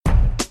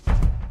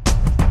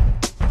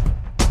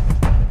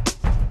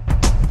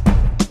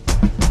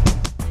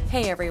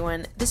Hey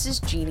everyone, this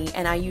is Jeannie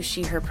and I use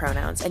she, her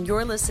pronouns, and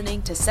you're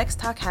listening to Sex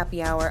Talk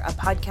Happy Hour, a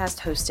podcast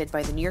hosted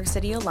by the New York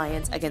City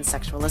Alliance Against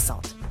Sexual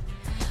Assault.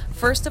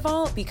 First of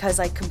all, because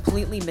I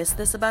completely missed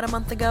this about a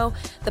month ago,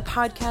 the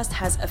podcast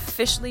has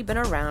officially been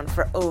around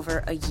for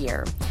over a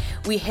year.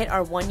 We hit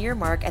our 1-year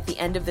mark at the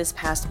end of this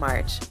past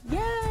March.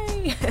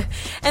 Yay!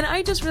 And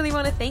I just really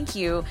want to thank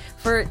you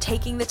for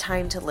taking the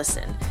time to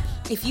listen.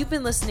 If you've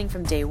been listening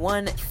from day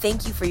one,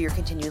 thank you for your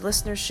continued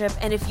listenership.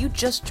 And if you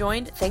just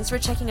joined, thanks for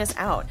checking us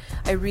out.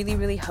 I really,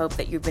 really hope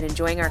that you've been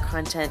enjoying our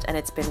content and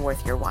it's been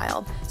worth your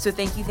while. So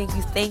thank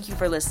you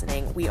for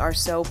listening. We are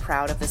so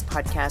proud of this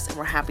podcast and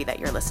we're happy that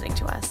you're listening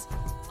to us.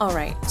 All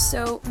right,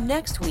 so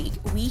next week,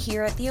 we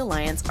here at the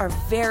Alliance are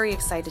very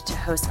excited to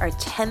host our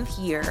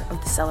 10th year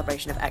of the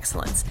Celebration of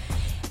Excellence.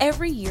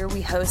 Every year,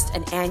 we host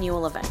an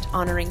annual event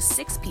honoring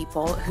 6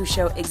 people who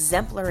show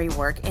exemplary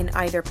work in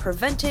either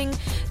preventing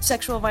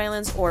sexual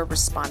violence or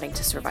responding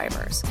to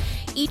survivors.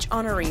 Each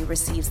honoree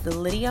receives the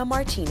Lydia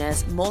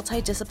Martinez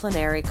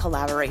Multidisciplinary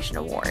Collaboration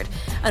Award,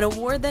 an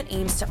award that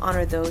aims to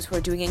honor those who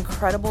are doing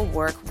incredible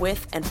work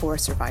with and for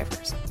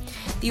survivors.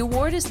 The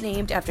award is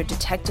named after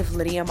Detective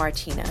Lydia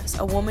Martinez,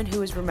 a woman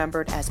who is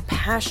remembered as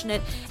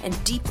passionate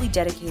and deeply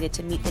dedicated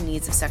to meet the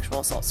needs of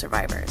sexual assault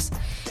survivors.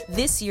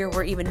 This year,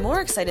 we're even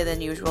more excited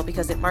than usual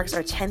because it marks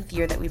our 10th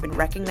year that we've been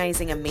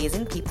recognizing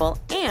amazing people,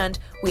 and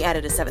we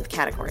added a 7th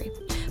category.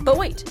 But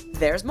wait,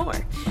 there's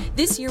more.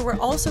 This year, we're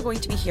also going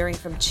to be hearing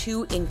from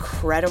 2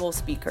 incredible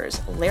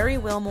speakers, Larry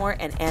Wilmore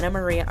and Anna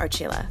Maria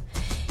Archila.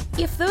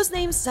 If those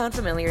names sound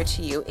familiar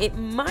to you, it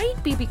might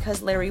be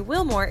because Larry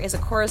Wilmore is a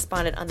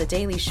correspondent on The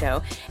Daily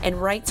Show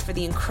and writes for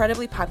the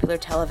incredibly popular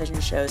television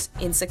shows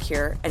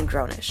Insecure and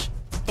Grownish.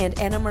 And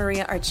Anna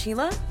Maria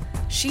Archila?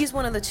 She's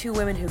one of the 2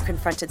 women who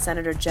confronted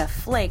Senator Jeff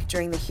Flake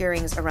during the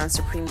hearings around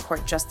Supreme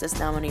Court Justice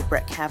nominee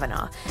Brett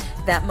Kavanaugh.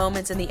 That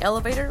moment in the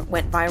elevator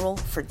went viral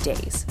for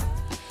days.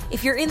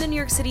 If you're in the New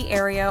York City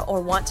area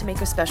or want to make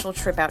a special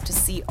trip out to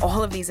see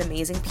all of these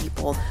amazing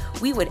people,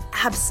 we would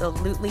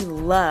absolutely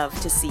love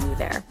to see you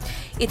there.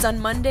 It's on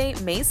Monday,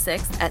 May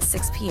 6th at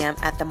 6 p.m.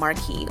 at the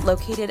Marquee,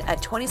 located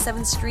at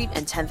 27th Street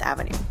and 10th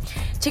Avenue.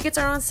 Tickets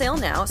are on sale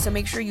now, so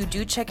make sure you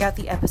do check out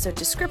the episode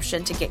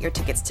description to get your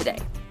tickets today.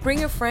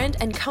 Bring a friend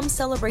and come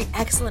celebrate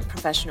excellent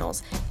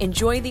professionals.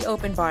 Enjoy the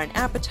open bar and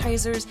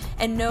appetizers,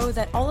 and know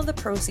that all of the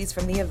proceeds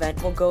from the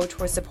event will go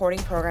towards supporting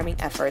programming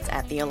efforts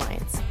at the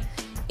Alliance.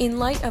 In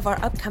light of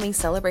our upcoming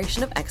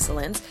Celebration of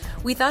Excellence,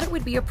 we thought it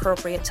would be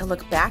appropriate to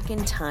look back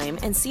in time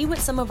and see what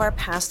some of our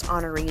past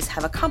honorees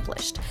have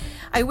accomplished.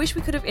 I wish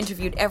we could have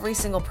interviewed every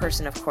single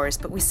person, of course,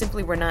 but we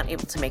simply were not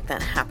able to make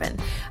that happen.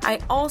 I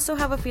also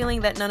have a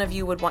feeling that none of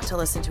you would want to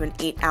listen to an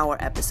 8-hour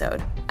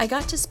episode. I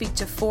got to speak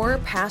to 4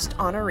 past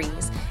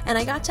honorees, and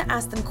I got to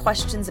ask them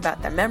questions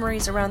about their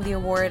memories around the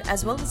award,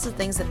 as well as the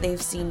things that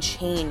they've seen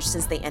change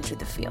since they entered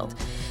the field.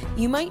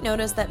 You might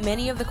notice that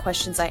many of the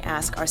questions I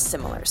ask are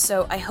similar,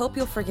 so I hope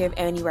you'll forgive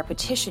any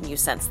repetition you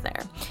sense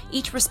there.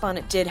 Each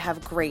respondent did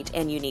have great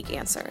and unique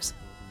answers.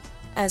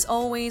 As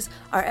always,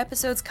 our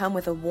episodes come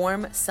with a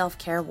warm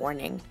self-care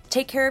warning.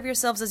 Take care of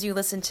yourselves as you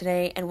listen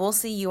today, and we'll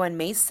see you on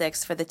May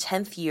 6th for the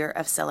 10th year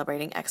of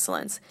Celebrating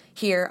Excellence.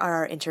 Here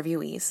are our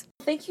interviewees.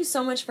 Thank you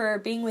so much for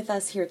being with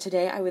us here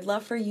today. I would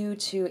love for you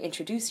to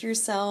introduce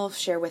yourself,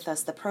 share with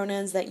us the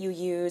pronouns that you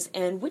use,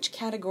 and which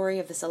category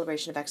of the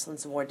Celebration of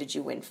Excellence Award did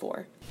you win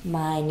for?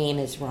 My name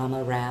is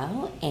Rama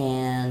Rao,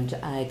 and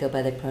I go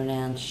by the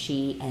pronouns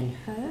she and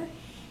her,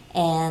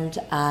 and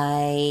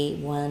I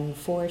won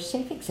for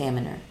Safe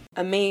Examiner.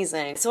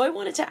 Amazing. So I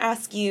wanted to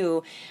ask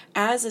you,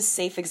 as a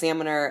safe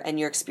examiner and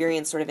your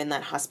experience sort of in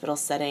that hospital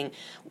setting,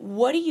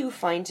 what do you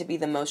find to be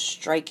the most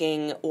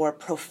striking or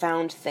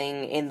profound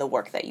thing in the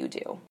work that you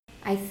do?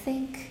 I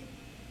think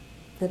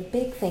the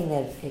big thing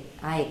that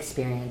I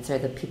experience are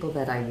the people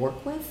that I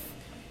work with.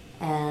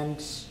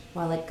 And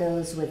while it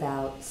goes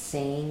without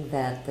saying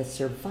that the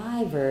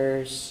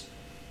survivors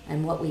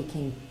and what we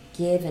can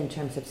give in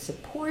terms of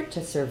support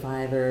to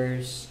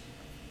survivors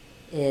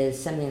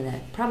is something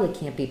that probably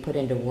can't be put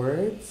into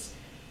words,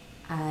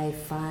 I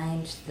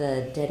find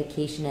the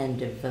dedication and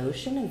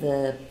devotion of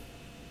the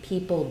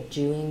people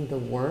doing the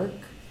work,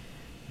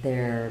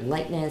 their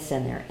lightness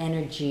and their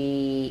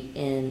energy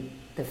in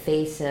the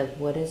face of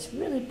what is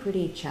really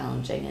pretty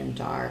challenging and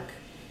dark,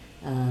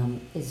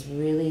 is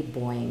really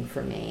buoying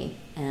for me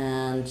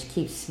and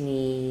keeps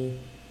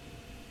me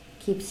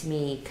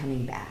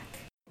coming back.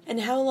 And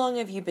how long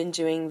have you been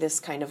doing this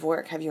kind of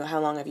work? How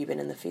long have you been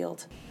in the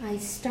field? I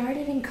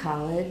started in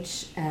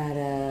college at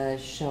a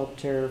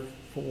shelter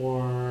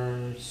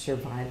for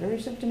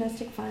survivors of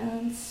domestic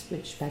violence,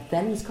 which back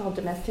then was called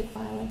domestic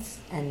violence,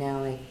 and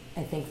now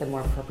I think the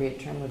more appropriate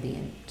term would be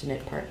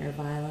intimate partner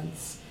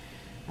violence.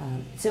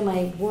 So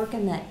my work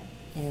in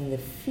the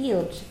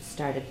field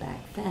started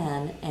back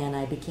then, and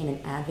I became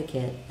an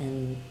advocate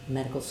in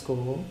medical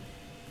school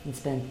and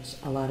spent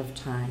a lot of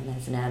time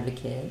as an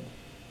advocate,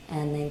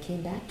 and then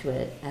came back to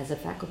it as a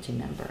faculty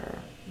member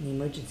in the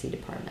emergency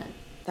department.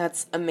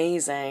 That's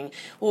amazing.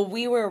 Well,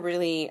 we were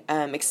really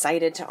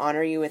excited to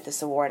honor you with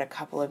this award a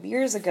couple of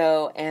years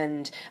ago,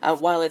 and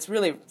while it's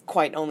really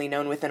quite only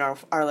known within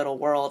our little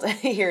world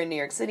here in New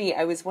York City,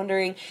 I was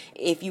wondering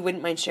if you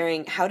wouldn't mind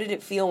sharing, how did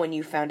it feel when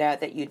you found out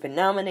that you'd been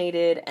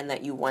nominated and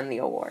that you won the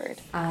award?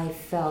 I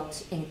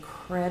felt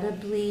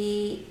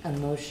incredibly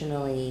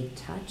emotionally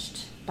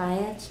touched by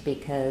it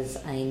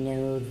because I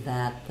know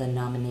that the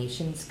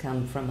nominations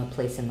come from a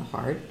place in the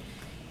heart,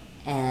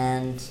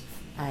 and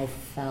I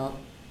felt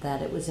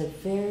that it was a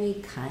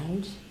very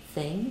kind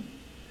thing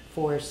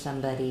for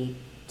somebody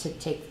to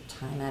take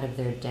time out of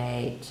their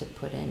day to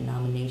put in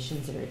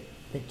nominations, or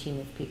the team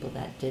of people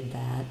that did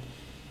that.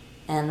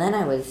 And then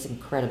I was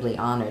incredibly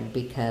honored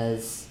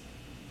because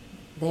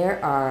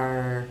there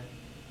are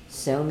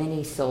so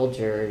many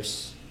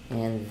soldiers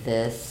in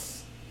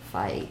this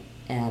fight,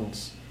 and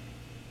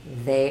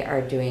they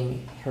are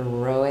doing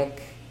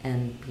heroic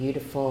and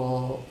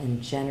beautiful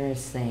and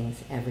generous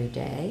things every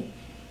day.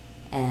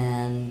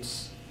 And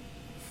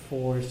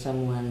for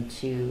someone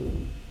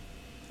to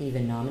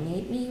even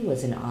nominate me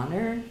was an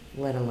honor,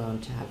 let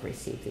alone to have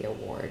received the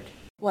award.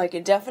 Well, I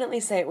could definitely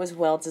say it was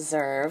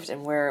well-deserved,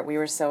 and we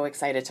were so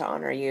excited to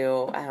honor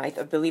you. I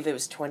believe it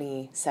was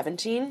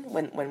 2017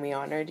 when we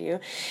honored you.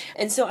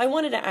 And so I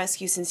wanted to ask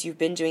you, since you've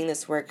been doing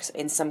this work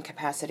in some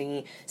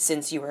capacity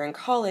since you were in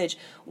college,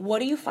 what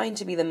do you find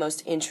to be the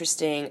most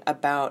interesting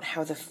about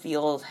how the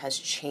field has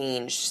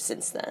changed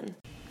since then?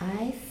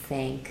 I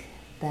think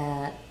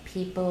that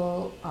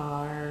people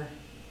are,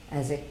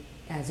 as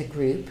a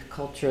group,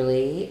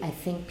 culturally, I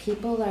think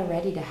people are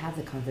ready to have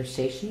the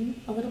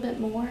conversation a little bit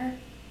more.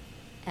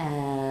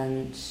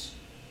 And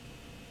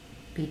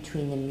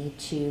between the Me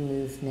Too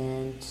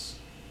movement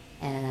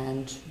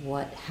and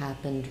what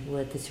happened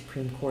with the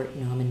Supreme Court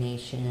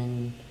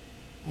nomination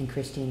and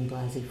Christine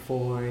Blasey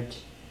Ford,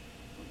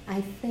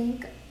 I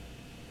think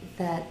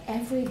that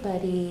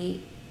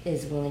everybody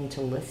is willing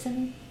to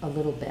listen a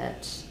little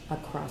bit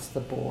across the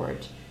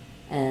board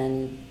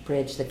and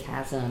bridge the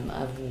chasm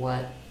of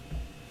what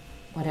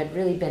had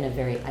really been a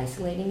very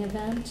isolating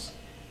event.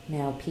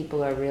 Now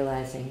people are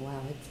realizing,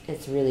 wow,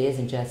 it really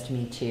isn't just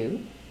Me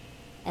Too,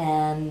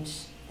 and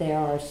there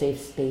are safe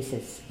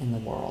spaces in the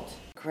world.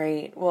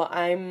 Great. Well,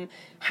 I'm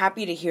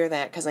happy to hear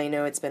that because I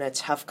know it's been a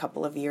tough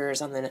couple of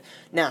years on the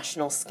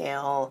national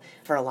scale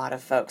for a lot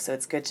of folks. So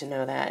it's good to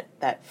know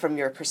that from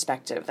your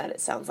perspective, that it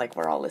sounds like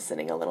we're all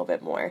listening a little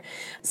bit more.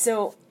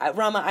 So,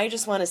 Rama, I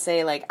just want to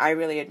say, I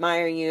really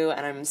admire you,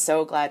 and I'm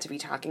so glad to be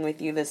talking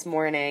with you this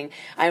morning.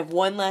 I have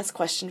one last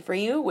question for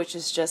you, which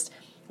is just,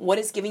 what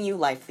is giving you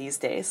life these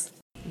days?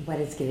 What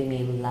is giving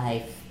me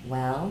life?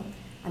 Well,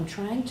 I'm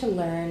trying to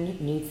learn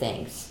new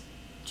things,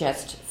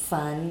 just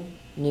fun,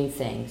 new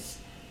things.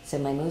 So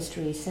my most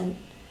recent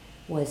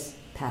was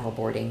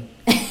paddleboarding.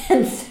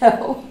 And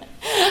so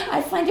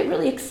I find it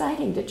really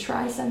exciting to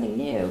try something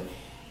new.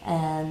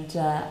 And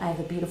I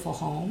have a beautiful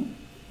home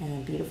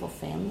and a beautiful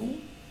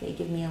family. They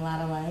give me a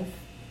lot of life.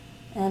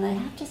 And I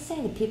have to say,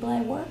 the people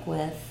I work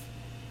with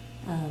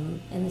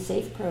in the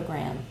SAFE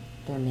program,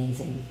 they're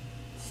amazing.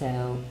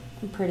 So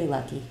I'm pretty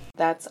lucky.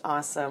 That's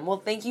awesome. Well,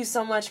 thank you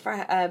so much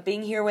for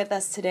being here with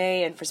us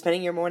today and for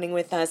spending your morning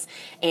with us.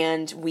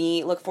 And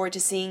we look forward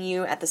to seeing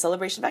you at the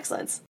Celebration of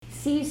Excellence.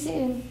 See you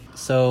soon.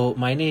 So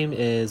my name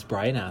is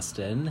Brian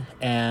Aston,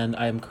 and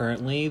I'm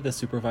currently the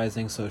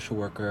supervising social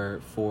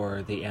worker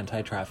for the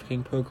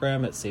anti-trafficking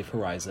program at Safe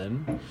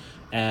Horizon.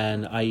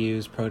 And I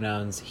use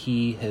pronouns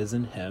he, his,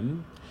 and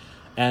him.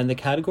 And the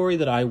category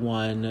that I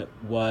won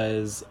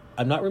was,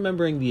 I'm not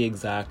remembering the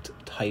exact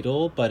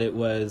title, but it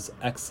was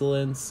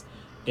Excellence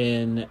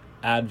in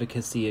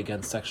Advocacy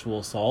Against Sexual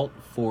Assault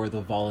for the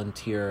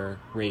Volunteer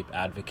Rape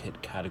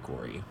Advocate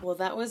category. Well,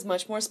 that was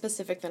much more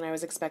specific than I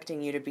was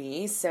expecting you to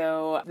be,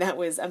 so that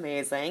was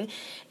amazing.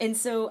 And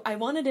so I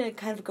wanted to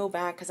kind of go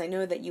back, because I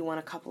know that you won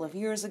a couple of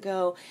years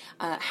ago.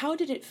 How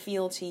did it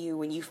feel to you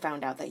when you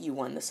found out that you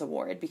won this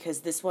award?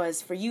 Because this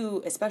was, for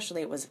you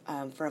especially, it was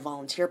for a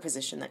volunteer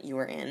position that you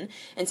were in.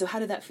 And so how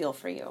did that feel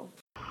for you?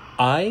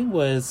 I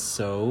was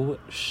so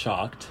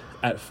shocked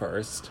at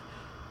first,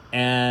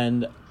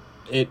 and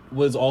it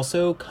was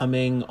also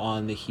coming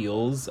on the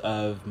heels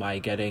of my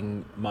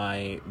getting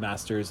my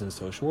master's in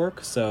social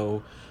work,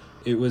 so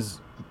it was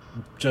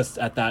just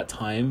at that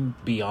time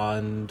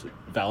beyond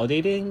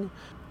validating,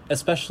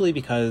 especially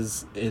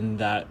because in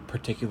that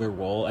particular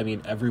role, I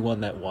mean,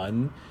 everyone that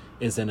won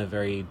is in a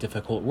very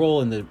difficult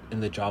role, and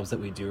the jobs that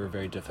we do are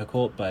very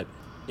difficult, but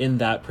in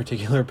that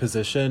particular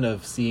position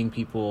of seeing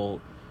people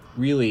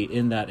really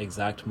in that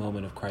exact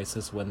moment of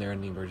crisis when they're in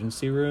the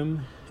emergency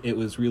room, it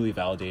was really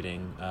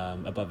validating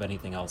above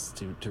anything else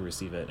to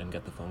receive it and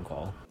get the phone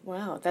call.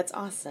 Wow, that's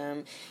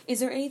awesome. Is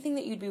there anything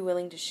that you'd be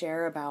willing to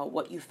share about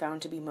what you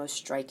found to be most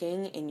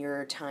striking in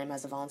your time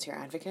as a volunteer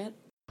advocate?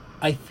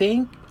 I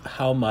think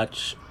how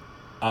much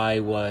I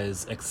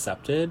was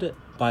accepted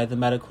by the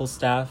medical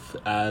staff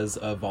as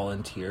a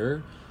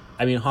volunteer.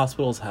 I mean,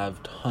 hospitals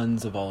have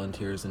tons of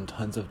volunteers in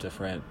tons of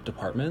different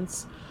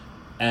departments.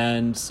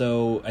 And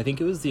so I think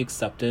it was the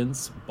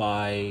acceptance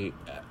by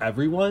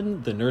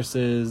everyone, the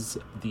nurses,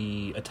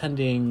 the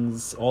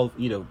attendings, all,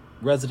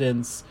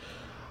 residents.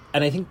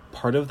 And I think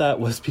part of that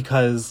was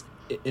because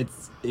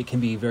it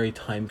can be very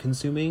time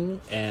consuming,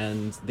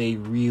 and they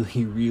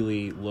really,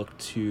 really look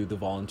to the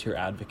volunteer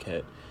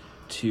advocate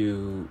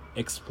to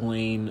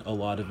explain a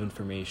lot of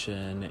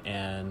information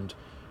and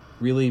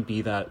really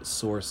be that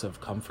source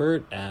of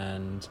comfort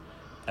and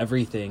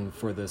everything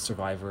for the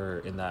survivor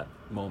in that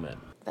moment.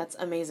 That's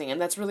amazing.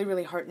 And that's really,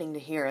 really heartening to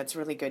hear. It's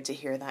really good to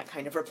hear that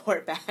kind of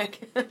report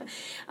back.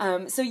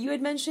 So you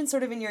had mentioned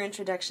sort of in your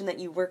introduction that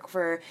you work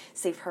for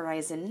Safe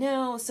Horizon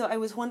now. So I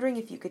was wondering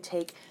if you could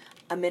take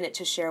a minute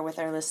to share with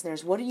our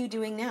listeners, what are you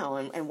doing now,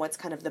 and what's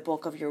kind of the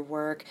bulk of your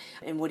work,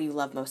 and what do you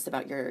love most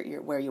about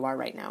your where you are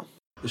right now?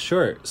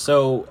 Sure.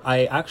 So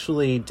I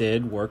actually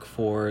did work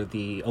for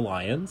the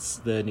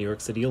Alliance, the New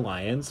York City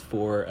Alliance,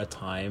 for a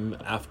time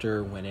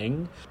after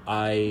winning.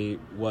 I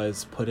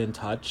was put in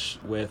touch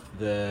with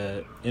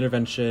the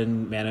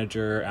intervention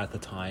manager at the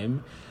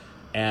time,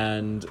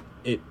 and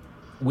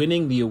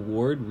winning the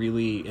award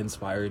really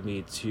inspired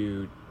me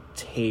to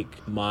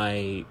take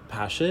my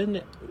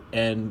passion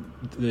and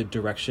the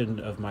direction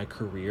of my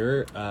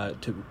career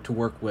to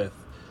work with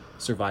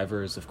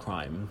survivors of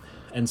crime.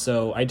 And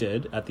so I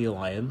did at the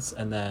Alliance,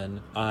 and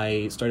then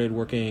I started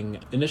working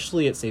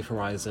initially at Safe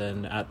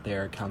Horizon at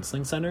their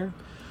counseling center,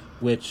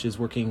 which is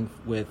working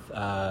with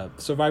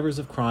survivors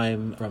of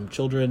crime from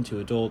children to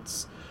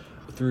adults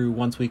through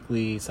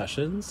once-weekly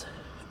sessions.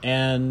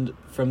 And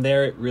from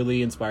there, it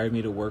really inspired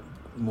me to work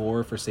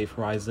more for Safe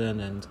Horizon.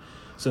 And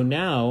so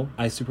now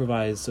I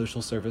supervise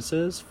social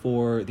services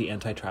for the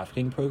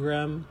anti-trafficking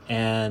program.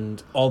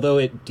 And although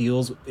it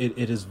deals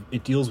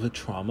with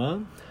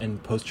trauma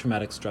and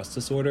post-traumatic stress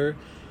disorder,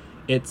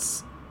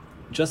 it's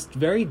just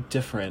very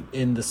different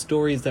in the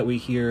stories that we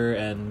hear.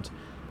 And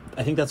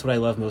I think that's what I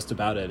love most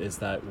about it, is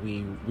that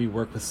we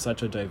work with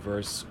such a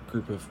diverse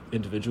group of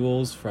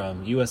individuals,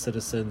 from U.S.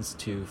 citizens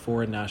to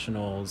foreign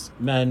nationals,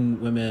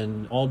 men,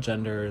 women, all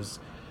genders.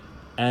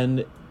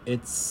 And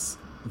it's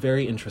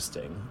very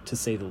interesting, to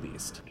say the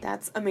least.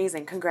 That's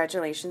amazing.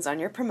 Congratulations on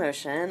your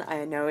promotion.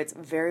 I know it's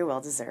very well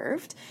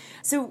deserved.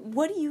 So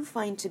what do you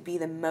find to be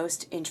the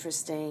most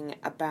interesting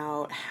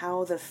about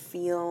how the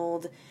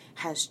field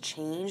has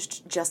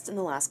changed just in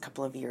the last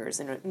couple of years?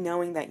 And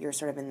knowing that you're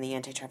sort of in the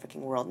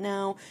anti-trafficking world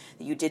now,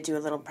 that you did do a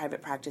little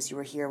private practice, you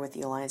were here with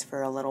the Alliance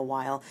for a little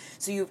while.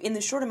 So in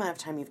the short amount of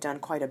time, you've done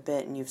quite a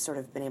bit, and you've sort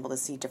of been able to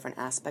see different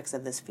aspects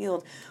of this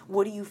field.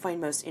 What do you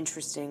find most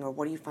interesting, or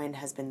what do you find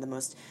has been the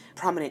most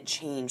prominent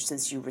change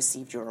since you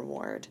received your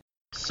award?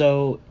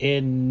 So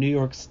in New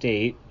York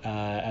State,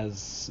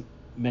 as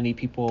many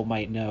people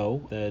might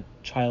know, the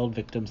Child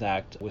Victims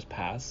Act was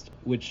passed,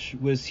 which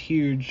was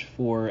huge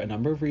for a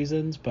number of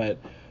reasons, but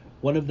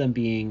one of them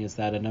being is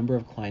that a number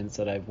of clients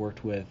that I've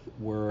worked with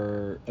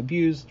were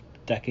abused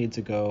decades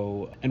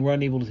ago and were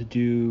unable to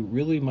do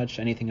really much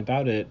anything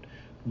about it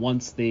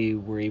once they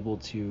were able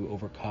to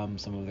overcome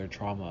some of their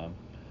trauma.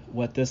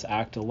 What this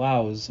act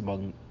allows,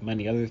 among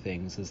many other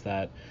things, is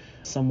that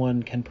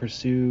someone can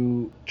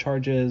pursue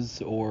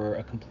charges or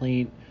a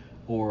complaint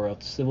or a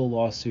civil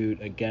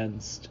lawsuit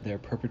against their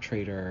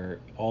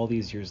perpetrator all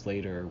these years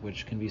later,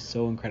 which can be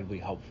so incredibly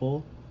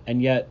helpful.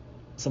 And yet,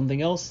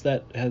 something else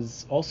that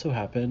has also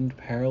happened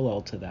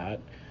parallel to that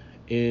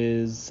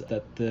is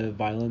that the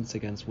Violence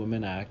Against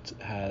Women Act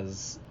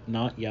has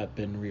not yet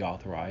been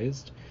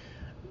reauthorized.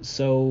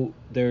 So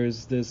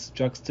there's this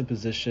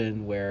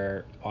juxtaposition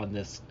where on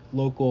this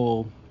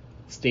local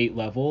state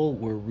level,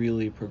 we're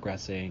really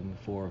progressing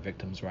for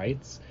victims'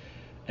 rights.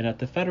 And at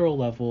the federal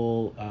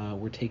level,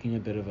 we're taking a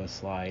bit of a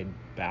slide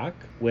back,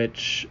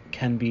 which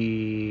can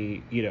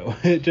be,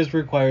 it just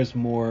requires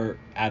more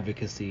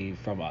advocacy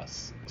from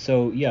us.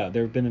 So yeah,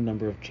 there have been a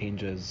number of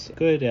changes,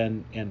 good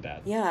and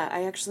bad. Yeah, I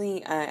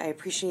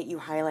appreciate you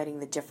highlighting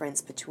the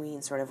difference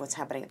between sort of what's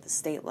happening at the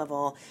state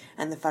level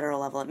and the federal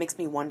level. It makes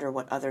me wonder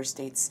what other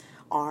states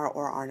are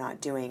or are not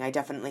doing. I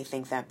definitely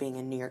think that being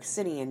in New York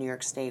City and New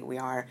York State, we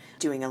are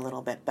doing a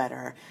little bit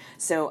better.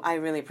 So I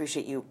really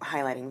appreciate you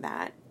highlighting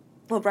that.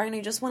 Well, Brian,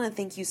 I just want to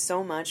thank you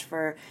so much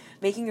for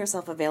making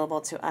yourself available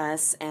to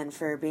us and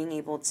for being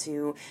able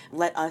to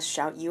let us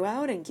shout you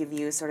out and give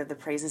you sort of the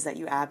praises that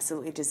you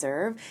absolutely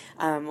deserve.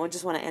 I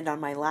just want to end on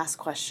my last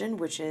question,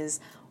 which is,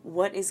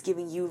 what is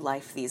giving you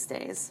life these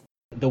days?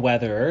 The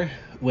weather,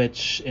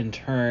 which in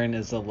turn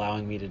is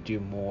allowing me to do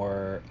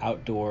more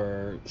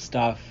outdoor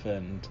stuff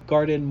and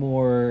garden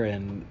more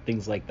and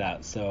things like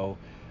that. So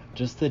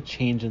just the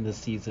change in the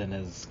season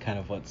is kind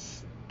of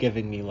what's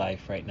giving me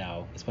life right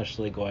now,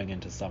 especially going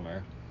into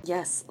summer.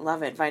 Yes,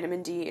 love it.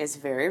 Vitamin D is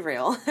very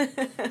real.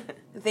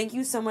 Thank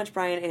you so much,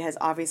 Brian. It has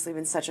obviously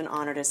been such an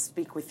honor to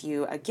speak with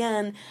you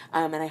again,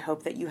 and I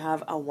hope that you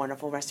have a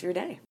wonderful rest of your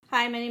day.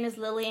 Hi, my name is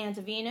Lily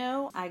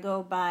Antavino. I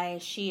go by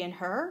she and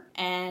her,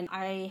 and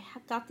I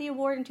got the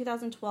award in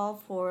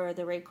 2012 for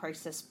the Rape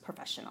Crisis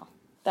Professional.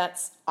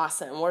 That's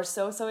awesome. We're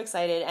so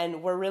excited,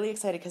 and we're really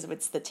excited because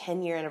it's the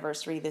 10-year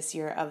anniversary this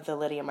year of the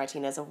Lydia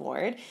Martinez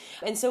Award.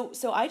 And so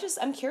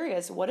I'm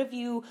curious, what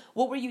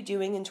were you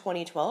doing in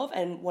 2012,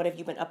 and what have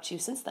you been up to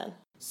since then?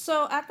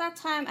 So at that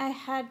time, I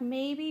had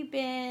maybe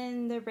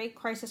been the rape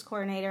crisis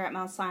coordinator at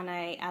Mount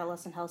Sinai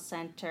Adolescent Health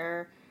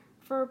Center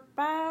for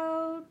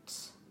about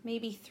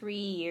maybe 3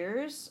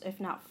 years, if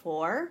not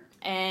 4.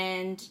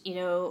 And,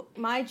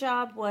 my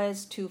job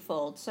was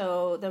twofold.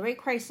 So the rape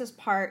crisis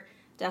part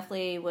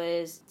definitely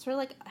was sort of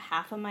like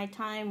half of my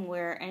time,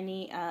 where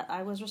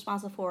I was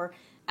responsible for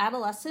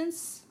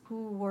adolescents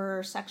who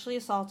were sexually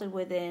assaulted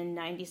within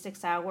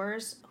 96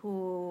 hours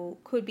who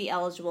could be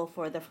eligible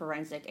for the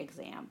forensic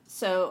exam.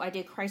 So I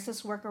did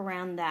crisis work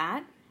around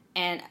that,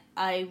 and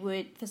I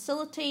would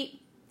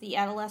facilitate the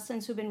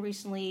adolescents who've been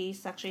recently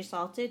sexually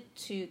assaulted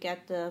to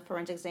get the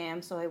forensic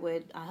exam. So I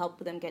would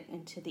help them get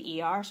into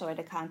the ER. So I had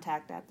a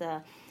contact at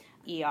the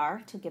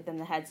ER to give them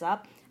the heads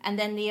up. And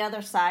then the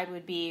other side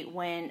would be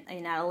when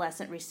an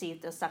adolescent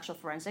received a sexual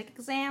forensic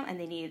exam and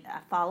they needed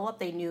a follow-up.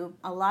 They knew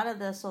a lot of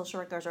the social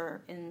workers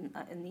are in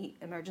the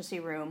emergency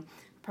room.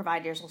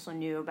 Providers also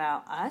knew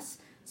about us.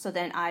 So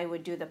then I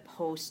would do the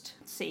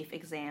post-safe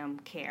exam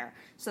care.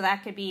 So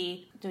that could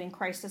be doing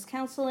crisis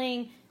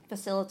counseling,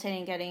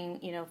 facilitating getting,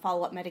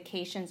 follow-up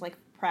medications like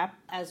PrEP,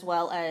 as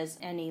well as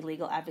any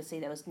legal advocacy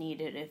that was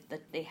needed if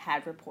they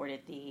had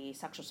reported the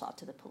sexual assault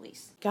to the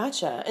police.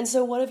 Gotcha. And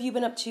so what have you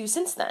been up to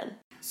since then?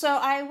 So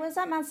I was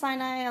at Mount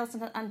Sinai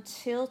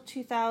until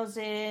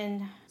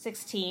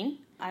 2016.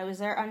 I was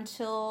there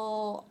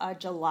until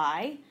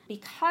July.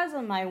 Because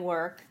of my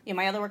work,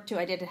 my other work too,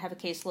 I did have a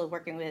caseload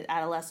working with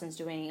adolescents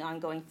doing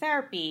ongoing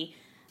therapy.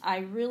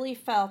 I really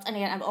felt, and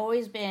again, I've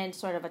always been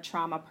sort of a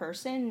trauma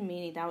person,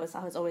 meaning that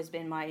has always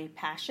been my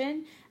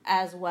passion,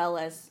 as well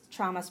as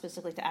trauma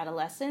specifically to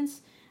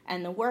adolescents.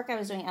 And the work I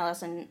was doing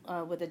adolescent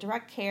with the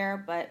direct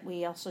care, but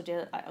I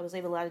was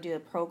able to do a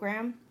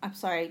program. I'm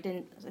sorry, I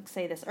didn't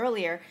say this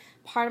earlier.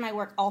 Part of my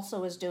work also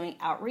was doing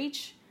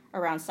outreach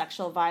around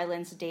sexual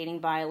violence,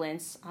 dating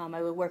violence.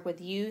 I would work with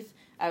youth.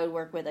 I would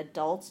work with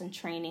adults and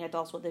training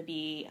adults, whether it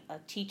be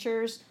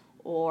teachers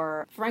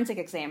or forensic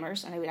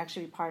examiners, and I would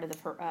actually be part of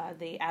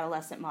the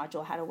adolescent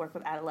module, how to work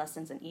with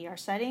adolescents in ER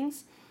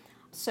settings.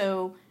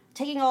 So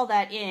taking all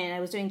that in, I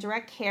was doing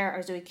direct care, I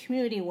was doing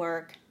community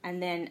work,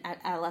 and then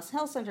at Adolescent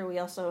Health Center, we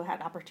also had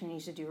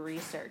opportunities to do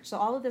research. So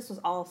all of this was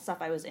all stuff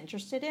I was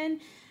interested in,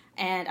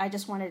 and I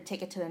just wanted to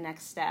take it to the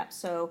next step.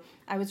 So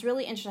I was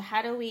really interested,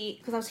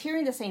 because I was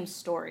hearing the same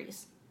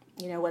stories,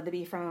 whether it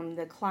be from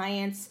the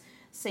clients,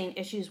 same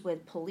issues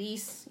with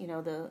police,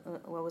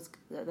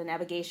 the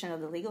navigation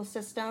of the legal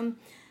system,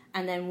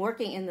 and then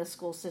working in the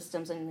school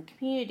systems and in the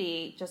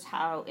community, just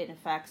how it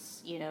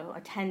affects,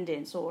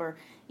 attendance or,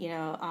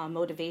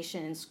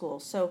 motivation in school.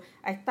 So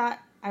I thought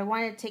I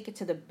wanted to take it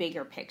to the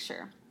bigger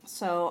picture.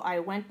 So I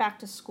went back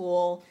to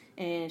school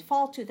in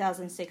fall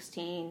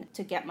 2016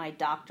 to get my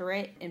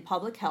doctorate in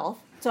public health.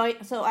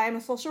 So I am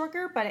a social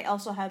worker, but I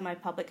also have my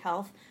public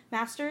health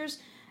master's,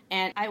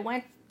 and I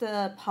went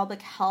the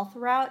public health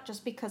route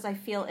just because I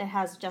feel it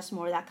has just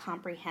more of that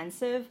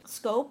comprehensive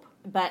scope,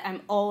 but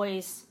I'm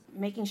always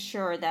making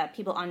sure that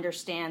people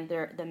understand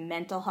the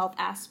mental health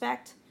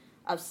aspect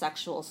of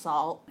sexual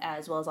assault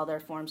as well as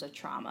other forms of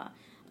trauma.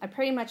 I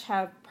pretty much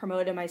have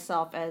promoted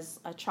myself as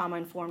a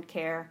trauma-informed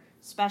care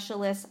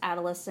specialist,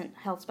 adolescent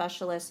health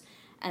specialist,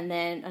 and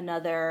then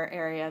another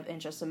area of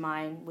interest of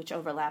mine, which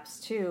overlaps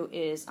too,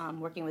 is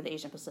working with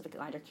Asian Pacific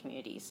Islander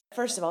communities.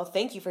 First of all,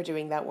 thank you for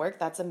doing that work.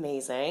 That's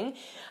amazing.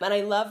 And I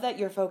love that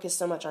you're focused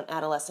so much on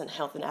adolescent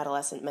health and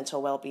adolescent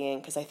mental well-being,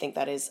 because I think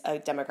that is a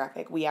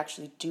demographic we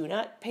actually do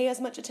not pay as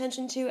much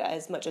attention to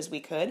as much as we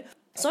could.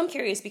 So I'm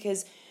curious,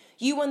 because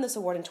you won this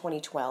award in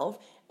 2012,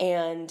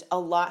 and a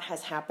lot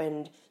has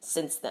happened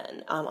since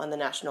then on the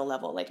national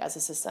level. Like, as a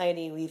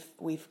society,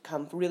 we've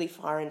come really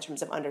far in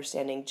terms of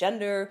understanding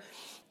gender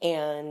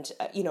and,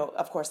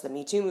 of course, the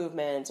Me Too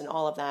movement and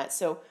all of that.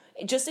 So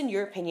just in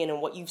your opinion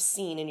and what you've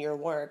seen in your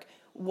work,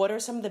 what are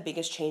some of the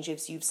biggest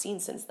changes you've seen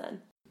since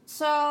then?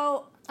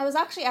 So I was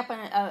actually up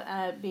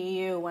at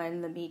BU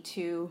when the Me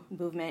Too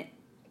movement,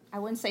 I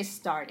wouldn't say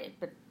started,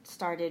 but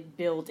started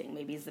building,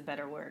 maybe is the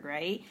better word,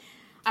 right?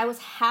 I was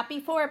happy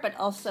for it, but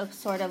also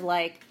sort of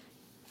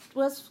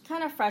was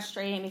kind of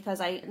frustrating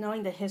because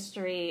knowing the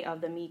history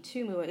of the Me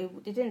Too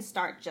movement, it didn't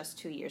start just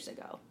 2 years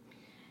ago,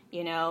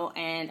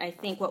 and I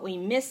think what we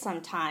miss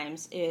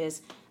sometimes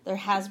is there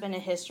has been a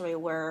history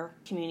where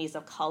communities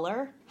of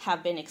color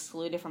have been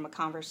excluded from a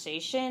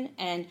conversation,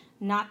 and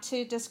not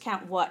to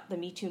discount what the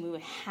Me Too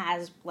movement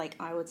has,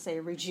 I would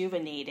say,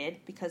 rejuvenated,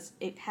 because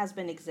it has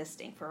been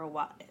existing for a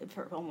while,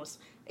 for almost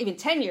even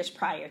 10 years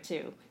prior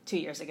to 2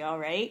 years ago,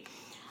 right?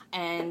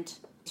 And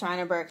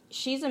Tarana Burke,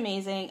 she's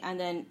amazing. And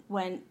then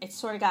when it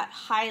sort of got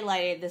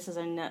highlighted, this is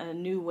a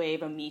new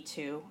wave of Me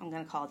Too, I'm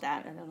going to call it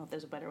that. I don't know if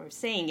there's a better way of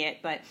saying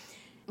it, but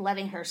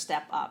letting her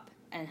step up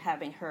and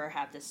having her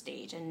have the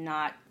stage, and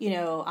not,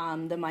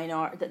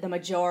 the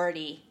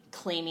majority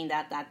claiming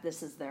that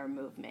this is their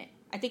movement.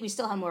 I think we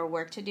still have more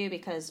work to do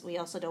because we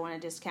also don't want to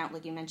discount,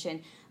 like you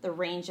mentioned, the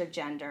range of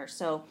gender.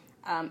 So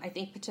I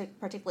think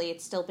particularly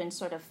it's still been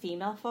sort of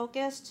female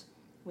focused.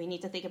 We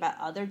need to think about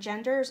other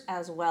genders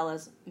as well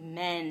as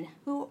men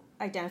who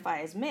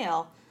identify as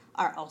male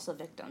are also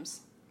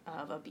victims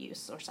of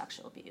abuse or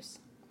sexual abuse.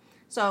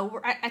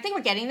 So I think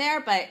we're getting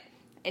there, but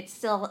it's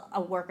still a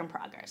work in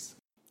progress.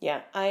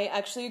 Yeah, I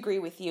actually agree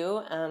with you,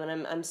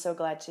 and I'm so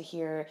glad to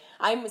hear.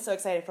 I'm so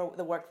excited for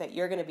the work that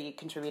you're going to be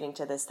contributing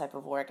to this type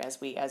of work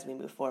as we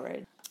move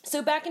forward.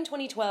 So back in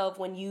 2012,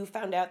 when you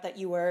found out that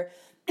you were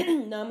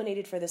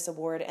nominated for this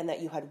award and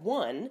that you had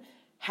won,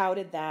 how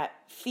did that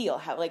feel?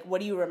 What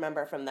do you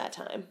remember from that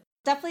time?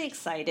 Definitely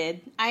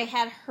excited. I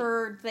had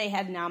heard they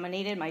had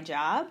nominated my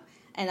job,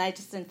 and I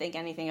just didn't think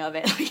anything of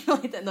it.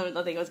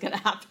 Nothing was going to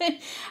happen.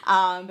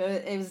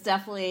 But it was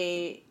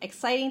definitely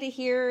exciting to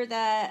hear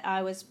that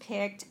I was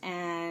picked,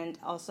 and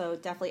also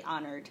definitely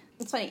honored.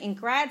 It's funny, in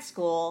grad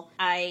school,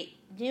 I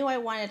knew I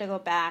wanted to go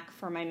back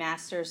for my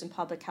master's in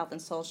public health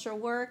and social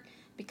work,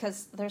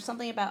 because there's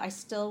something about I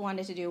still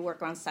wanted to do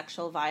work on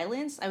sexual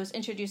violence. I was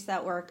introduced to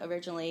that work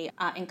originally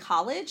in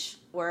college,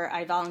 where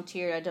I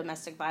volunteered at a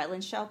domestic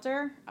violence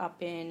shelter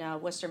up in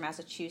Worcester,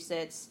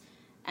 Massachusetts.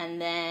 And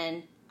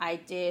then I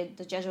did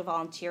the Jesuit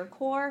Volunteer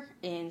Corps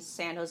in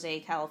San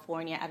Jose,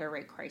 California at a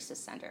rape crisis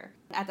center.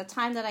 At the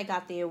time that I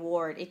got the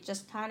award, it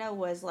just kind of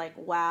was like,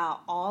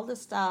 wow, all the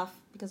stuff,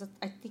 because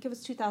I think it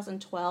was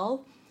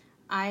 2012.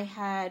 I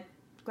had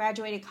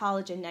graduated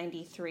college in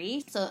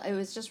 93, so it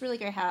was just really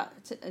great how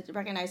to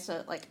recognize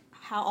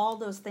how all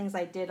those things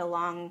I did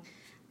along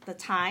the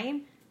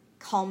time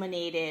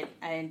culminated,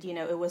 and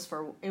it was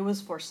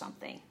for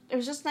something. It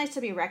was just nice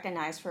to be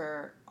recognized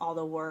for all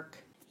the work.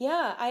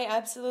 Yeah, I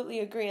absolutely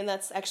agree, and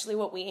that's actually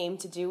what we aim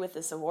to do with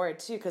this award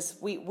too, because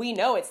we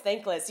know it's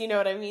thankless, you know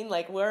what I mean?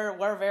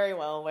 We're very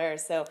well aware.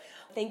 So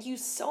thank you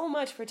so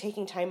much for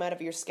taking time out of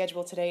your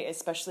schedule today,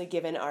 especially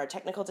given our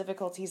technical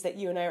difficulties that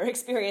you and I were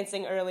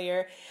experiencing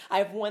earlier. I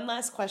have one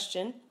last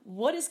question.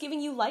 What is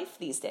giving you life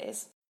these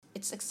days?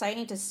 It's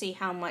exciting to see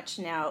how much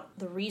now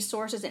the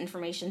resources and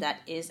information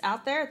that is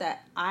out there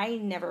that I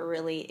never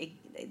really,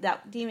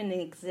 that didn't even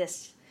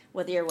exist,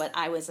 whether you're what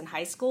I was in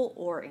high school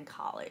or in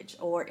college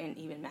or in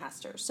even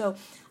master's. So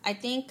I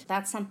think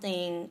that's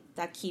something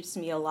that keeps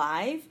me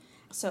alive.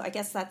 So I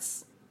guess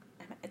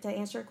did I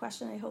answer your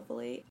question,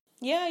 hopefully?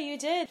 Yeah, you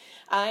did.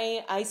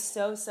 I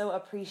so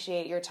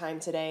appreciate your time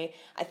today.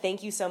 I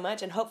thank you so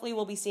much, and hopefully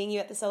we'll be seeing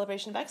you at the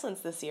Celebration of Excellence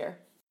this year.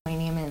 My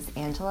name is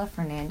Angela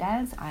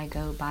Fernandez. I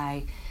go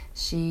by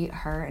she,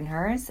 her, and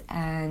hers,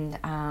 and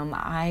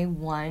I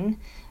won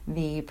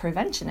the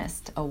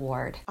Preventionist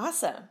Award.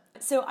 Awesome.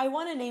 So I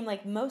want to name,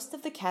 most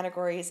of the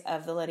categories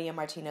of the Lydia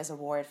Martinez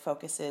Award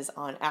focuses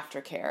on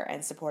aftercare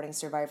and supporting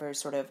survivors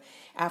sort of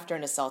after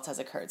an assault has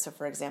occurred. So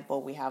for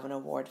example, we have an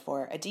award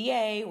for a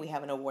DA, we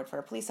have an award for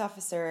a police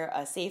officer,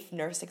 a safe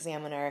nurse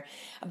examiner,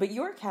 but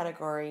your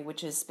category,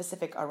 which is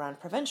specific around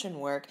prevention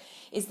work,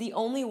 is the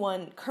only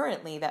one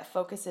currently that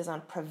focuses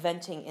on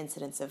preventing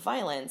incidents of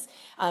violence.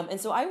 And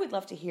so I would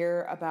love to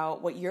hear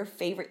about what your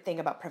favorite thing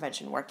about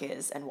prevention work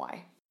is and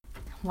why.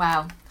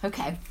 Wow.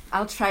 Okay.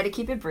 I'll try to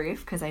keep it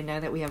brief because I know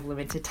that we have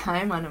limited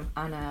time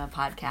on a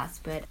podcast,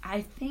 but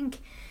I think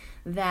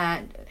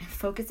that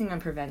focusing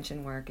on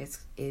prevention work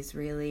is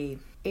really,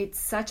 it's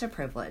such a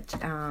privilege.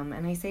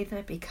 And I say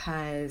that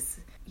because,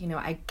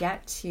 I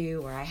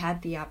I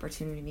had the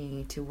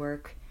opportunity to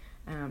work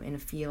in a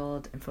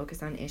field and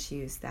focus on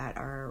issues that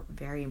are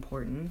very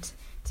important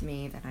to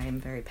me, that I am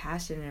very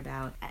passionate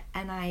about.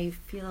 And I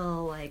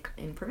feel like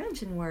in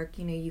prevention work,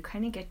 you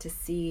kind of get to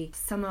see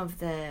some of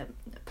the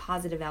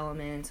positive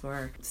elements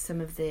or some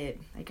of the,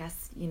 I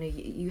guess,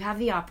 you have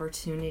the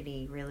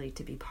opportunity really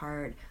to be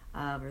part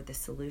of or the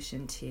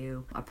solution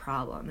to a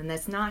problem. And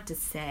that's not to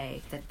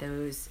say that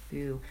those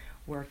who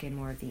work in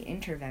more of the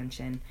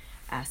intervention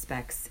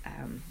aspects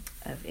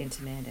of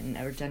intimate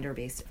or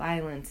gender-based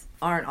violence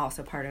aren't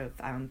also part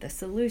of the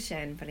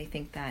solution, but I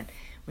think that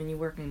when you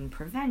work in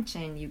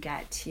prevention, you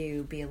get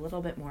to be a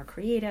little bit more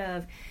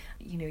creative.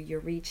 You're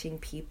reaching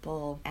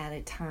people at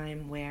a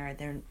time where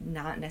they're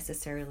not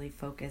necessarily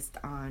focused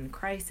on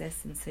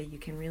crisis, and so you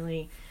can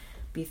really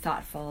be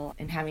thoughtful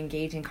and have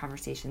engaging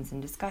conversations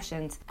and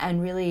discussions and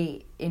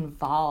really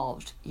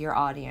involved your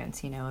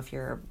audience. If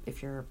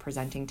you're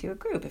presenting to a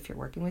group, if you're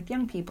working with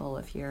young people,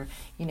 if you're,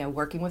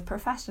 working with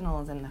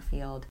professionals in the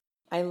field.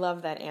 I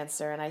love that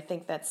answer, and I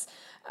think that's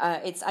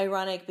it's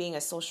ironic being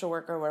a social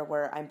worker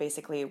where I'm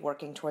basically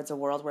working towards a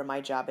world where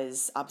my job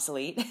is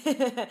obsolete.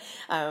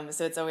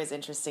 So it's always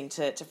interesting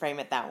to frame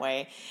it that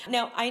way.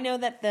 Now, I know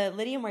that the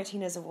Lydia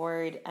Martinez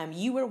Award,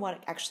 you were one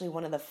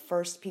of the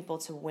first people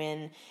to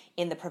win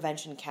in the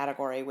prevention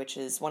category, which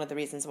is one of the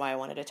reasons why I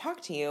wanted to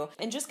talk to you.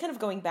 And just kind of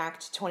going back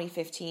to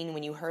 2015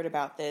 when you heard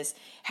about this,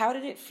 how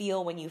did it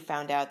feel when you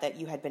found out that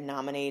you had been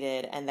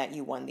nominated and that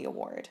you won the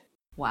award?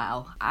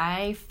 Wow,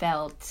 I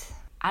felt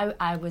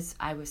I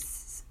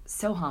was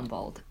so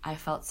humbled. I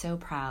felt so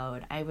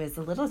proud. I was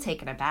a little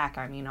taken aback.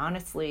 I mean,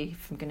 honestly,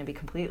 if I'm going to be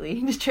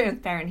completely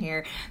transparent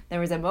here, there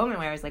was a moment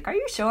where I was like, are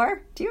you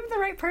sure? Do you have the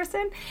right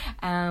person?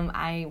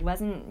 I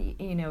wasn't,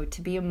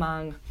 to be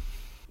among,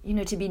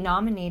 to be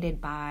nominated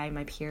by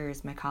my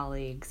peers, my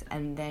colleagues,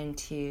 and then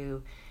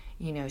to,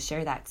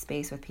 share that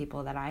space with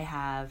people that I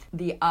have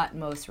the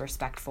utmost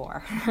respect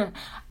for.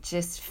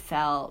 Just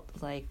felt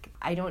like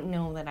I don't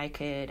know that I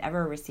could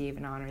ever receive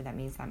an honor that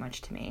means that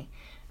much to me.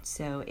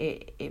 So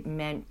it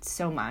meant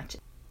so much.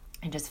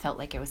 I just felt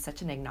like it was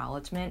such an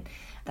acknowledgement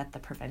that the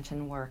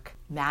prevention work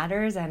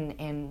matters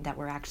and that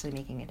we're actually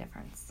making a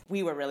difference.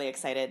 We were really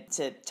excited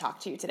to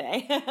talk to you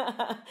today.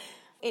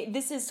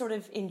 This is sort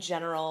of in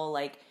general,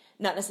 like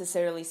not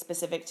necessarily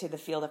specific to the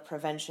field of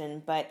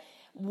prevention, but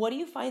what do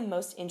you find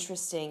most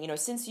interesting,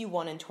 since you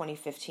won in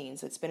 2015,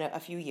 so it's been a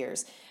few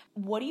years,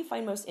 what do you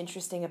find most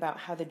interesting about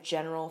how the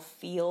general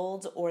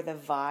field or the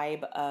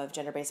vibe of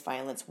gender-based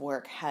violence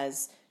work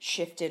has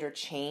shifted or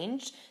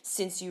changed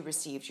since you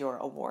received your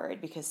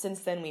award? Because since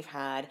then we've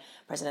had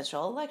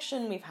presidential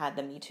election, we've had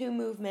the Me Too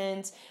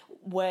movement.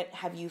 What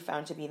have you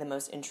found to be the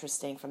most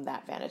interesting from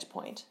that vantage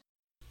point?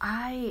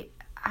 I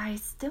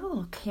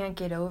still can't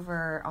get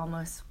over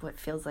almost what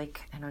feels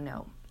like, I don't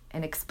know,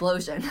 an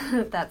explosion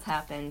that's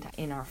happened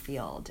in our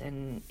field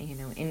and,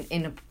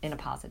 in a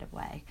positive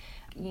way.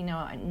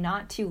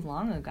 Not too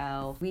long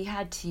ago, we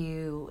had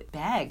to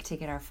beg to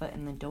get our foot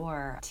in the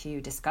door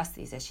to discuss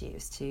these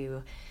issues,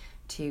 to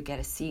get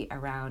a seat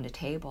around a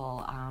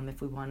table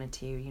if we wanted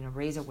to,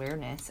 raise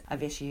awareness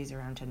of issues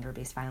around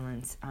gender-based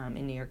violence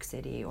in New York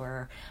City,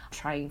 or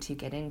trying to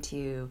get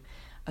into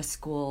a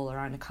school or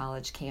on a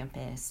college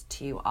campus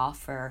to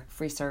offer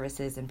free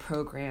services and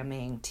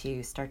programming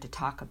to start to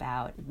talk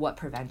about what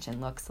prevention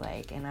looks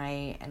like. And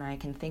I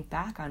can think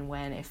back on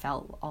when it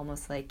felt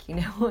almost like,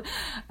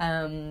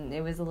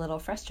 it was a little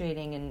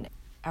frustrating and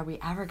are we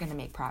ever going to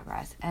make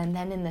progress? And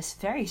then in this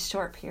very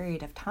short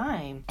period of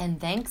time,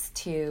 and thanks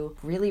to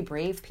really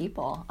brave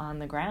people on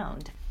the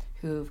ground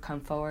who've come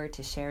forward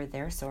to share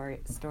their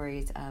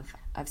stories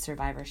of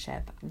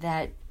survivorship,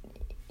 that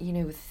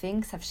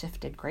things have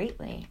shifted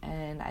greatly.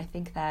 And I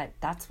think that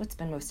that's what's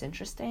been most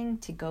interesting,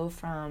 to go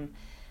from,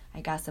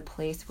 I guess, a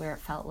place where it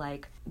felt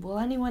like, will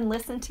anyone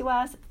listen to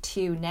us,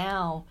 to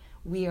now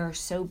we are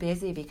so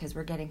busy because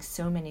we're getting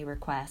so many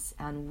requests.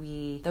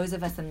 And those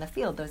of us in the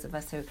field, those of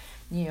us who,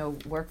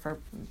 work for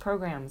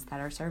programs that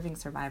are serving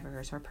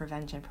survivors or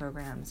prevention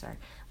programs or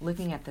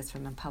looking at this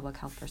from a public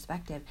health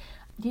perspective,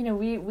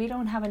 we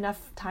don't have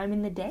enough time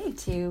in the day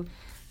to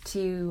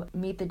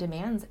meet the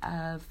demands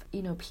of,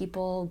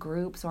 people,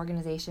 groups,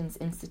 organizations,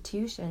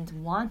 institutions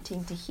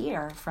wanting to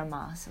hear from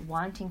us,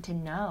 wanting to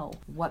know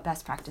what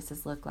best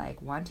practices look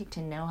like, wanting to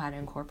know how to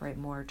incorporate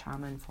more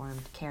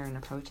trauma-informed care and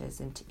approaches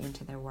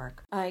into their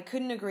work. I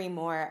couldn't agree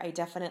more. I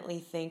definitely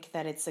think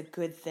that it's a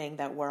good thing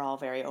that we're all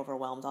very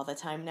overwhelmed all the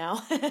time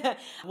now,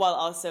 while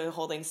also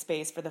holding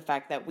space for the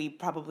fact that we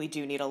probably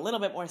do need a little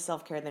bit more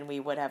self-care than we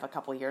would have a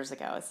couple years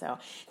ago. So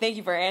thank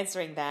you for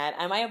answering that.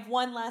 I have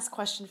one last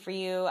question for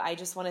you. I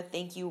just want to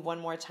thank you one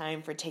more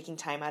time for taking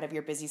time out of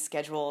your busy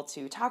schedule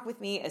to talk with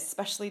me,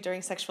 especially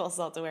during Sexual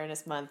Assault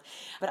Awareness Month.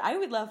 But I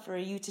would love for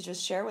you to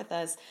just share with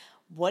us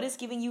what is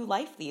giving you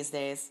life these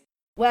days.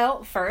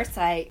 Well, first,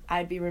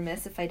 I'd be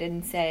remiss if I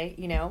didn't say,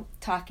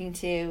 talking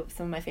to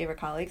some of my favorite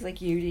colleagues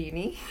like you,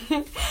 Jeannie.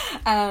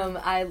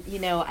 I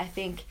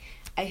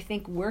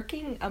think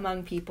working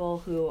among people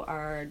who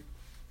are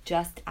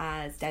just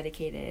as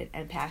dedicated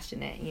and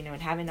passionate,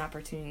 and having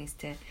opportunities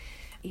to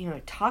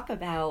talk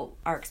about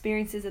our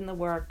experiences in the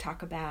work,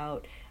 talk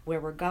about where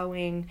we're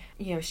going,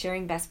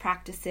 sharing best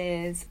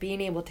practices,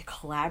 being able to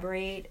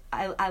collaborate.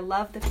 I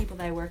love the people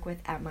that I work with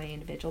at my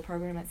individual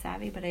program at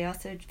Savvy, but I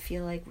also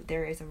feel like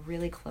there is a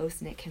really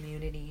close-knit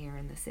community here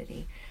in the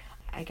city.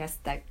 I guess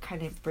that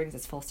kind of brings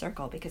us full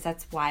circle, because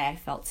that's why I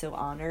felt so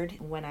honored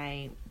when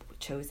I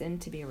chosen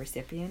to be a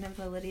recipient of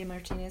the Lydia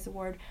Martinez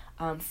Award,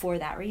 for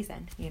that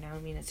reason.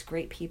 It's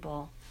great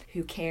people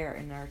who care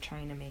and are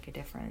trying to make a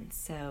difference.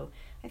 So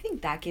I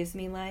think that gives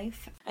me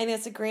life. I think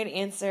that's a great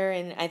answer,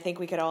 and I think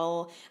we could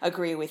all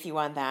agree with you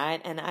on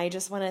that. And I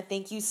just want to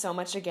thank you so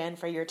much again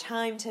for your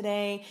time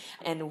today,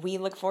 and we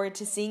look forward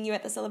to seeing you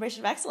at the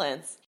Celebration of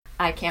Excellence.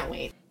 I can't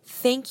wait.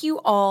 Thank you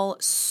all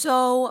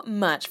so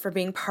much for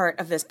being part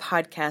of this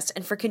podcast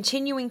and for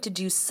continuing to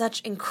do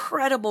such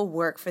incredible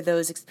work for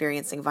those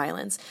experiencing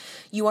violence.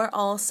 You are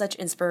all such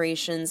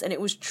inspirations, and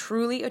it was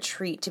truly a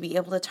treat to be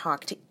able to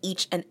talk to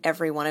each and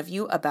every one of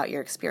you about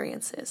your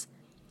experiences.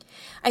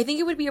 I think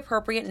it would be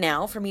appropriate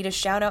now for me to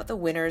shout out the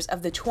winners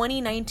of the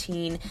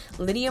 2019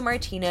 Lydia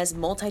Martinez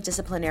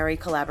Multidisciplinary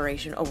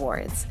Collaboration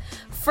Awards.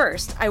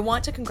 First, I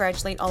want to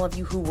congratulate all of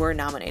you who were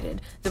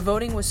nominated. The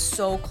voting was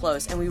so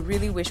close, and we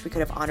really wish we could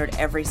have honored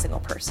every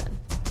single person.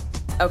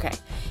 Okay,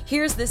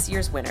 here's this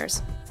year's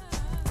winners.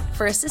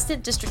 For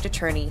Assistant District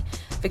Attorney,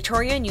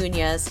 Victoria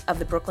Nunez of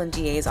the Brooklyn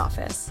DA's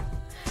office.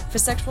 For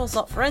Sexual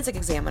Assault Forensic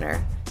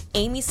Examiner,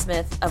 Amy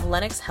Smith of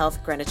Lenox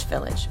Health Greenwich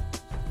Village.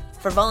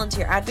 For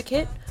Volunteer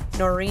Advocate,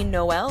 Noreen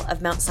Noel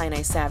of Mount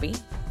Sinai Savvy.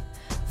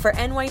 For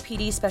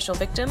NYPD Special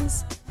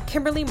Victims,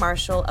 Kimberly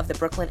Marshall of the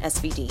Brooklyn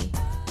SVD.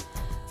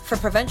 For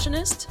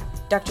Preventionist,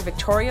 Dr.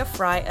 Victoria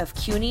Fry of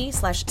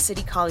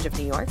CUNY/City College of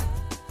New York.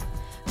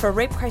 For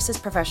Rape Crisis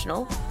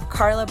Professional,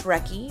 Carla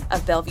Brecky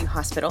of Bellevue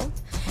Hospital.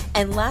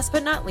 And last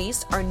but not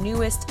least, our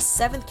newest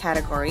 7th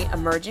category,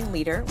 Emerging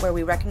Leader, where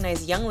we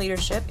recognize young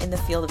leadership in the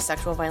field of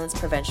sexual violence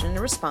prevention and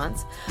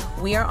response.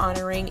 We are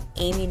honoring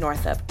Amy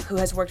Northup, who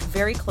has worked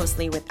very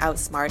closely with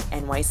Outsmart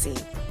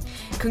NYC.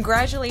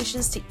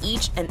 Congratulations to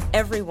each and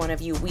every one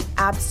of you. We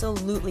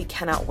absolutely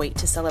cannot wait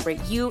to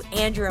celebrate you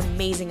and your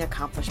amazing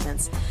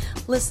accomplishments.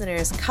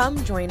 Listeners,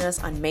 come join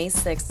us on May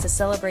 6th to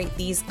celebrate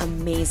these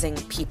amazing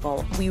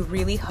people. We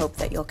really hope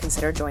that you'll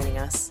consider joining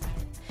us.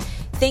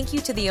 Thank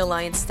you to the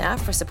Alliance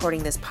staff for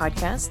supporting this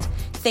podcast.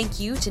 Thank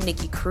you to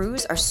Nikki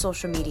Cruz, our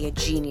social media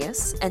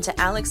genius, and to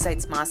Alex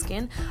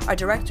Seitz-Moskin, our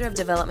Director of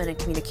Development and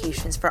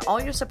Communications, for all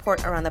your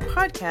support around the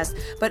podcast,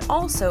 but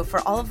also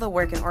for all of the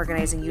work and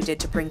organizing you did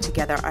to bring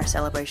together our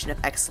Celebration of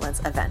Excellence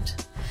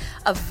event.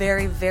 A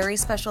very, very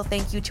special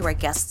thank you to our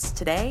guests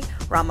today,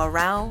 Rama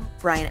Rao,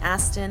 Brian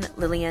Aston,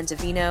 Lilian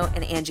Davino,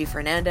 and Angie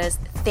Fernandez.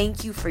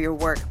 Thank you for your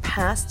work,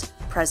 past,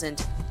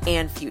 present,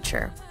 and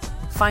future.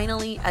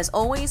 Finally, as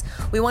always,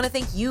 we want to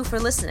thank you for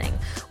listening.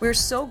 We're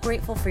so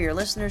grateful for your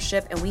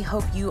listenership, and we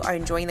hope you are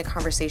enjoying the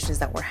conversations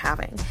that we're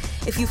having.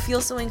 If you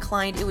feel so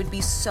inclined, it would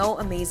be so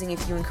amazing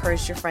if you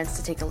encouraged your friends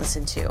to take a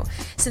listen too,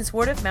 since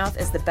word of mouth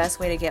is the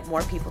best way to get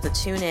more people to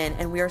tune in,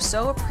 and we are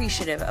so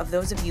appreciative of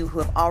those of you who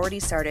have already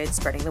started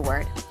spreading the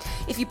word.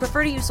 If you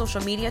prefer to use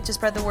social media to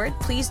spread the word,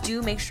 please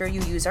do make sure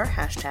you use our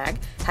hashtag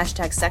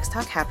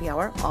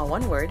 #SexTalkHappyHour, all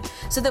one word,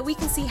 so that we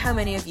can see how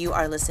many of you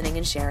are listening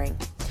and sharing.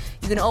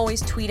 You can always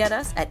tweet at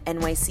us at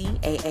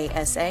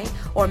NYCAASA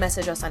or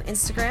message us on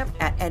Instagram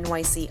at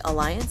NYC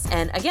Alliance.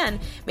 And again,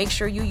 make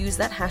sure you use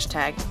that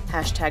hashtag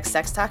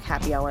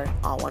 #SexTalkHappyHour,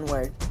 all one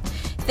word.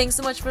 Thanks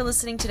so much for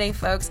listening today,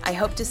 folks. I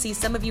hope to see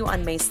some of you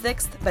on May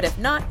 6th, but if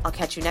not, I'll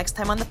catch you next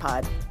time on the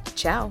pod.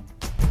 Ciao.